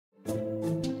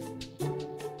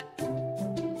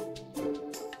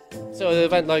So an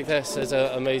event like this is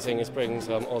amazing. It brings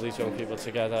all these young people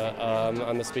together,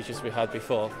 and the speeches we had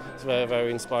before, it's very,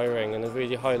 very inspiring, and it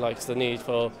really highlights the need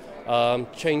for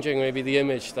changing maybe the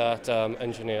image that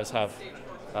engineers have,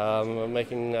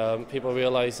 making people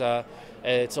realise that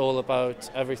it's all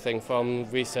about everything from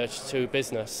research to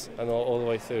business and all the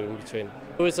way through in between.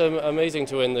 It was amazing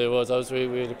to win the awards. I was really,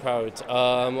 really proud.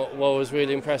 What was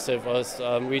really impressive was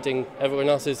reading everyone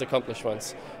else's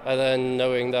accomplishments and then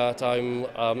knowing that I'm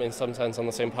in some sense on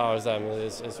the same par as them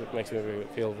makes me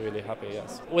feel really happy,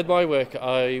 yes. With my work,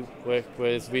 I work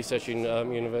with research in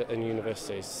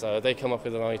universities. So they come up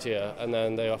with an idea and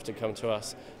then they often come to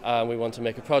us and we want to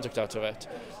make a product out of it.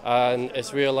 And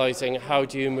it's realising how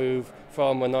do you move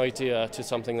from an idea to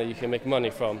something that you can make money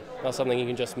from, not something you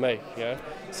can just make. Yeah?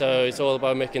 So it's all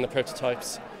about making the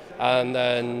prototypes and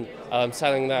then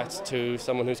selling that to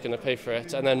someone who's going to pay for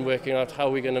it and then working out how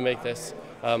we're going to make this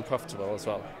profitable as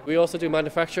well. We also do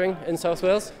manufacturing in South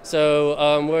Wales, so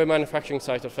we're a manufacturing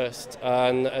site at first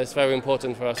and it's very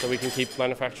important for us that we can keep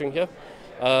manufacturing here.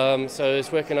 So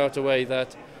it's working out a way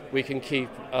that we can keep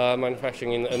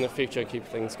manufacturing in the future and keep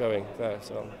things going there.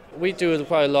 So we do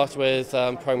quite a lot with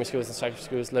primary schools and secondary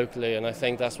schools locally, and I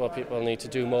think that's what people need to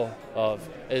do more of,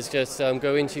 is just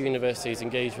go into universities,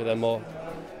 engage with them more,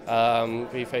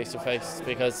 be face to face,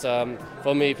 because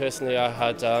for me personally I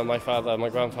had my father and my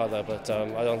grandfather, but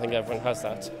I don't think everyone has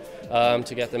that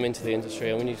to get them into the industry,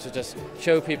 and we need to just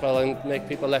show people and make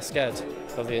people less scared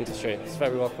of the industry. It's a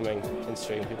very welcoming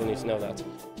industry and people need to know that.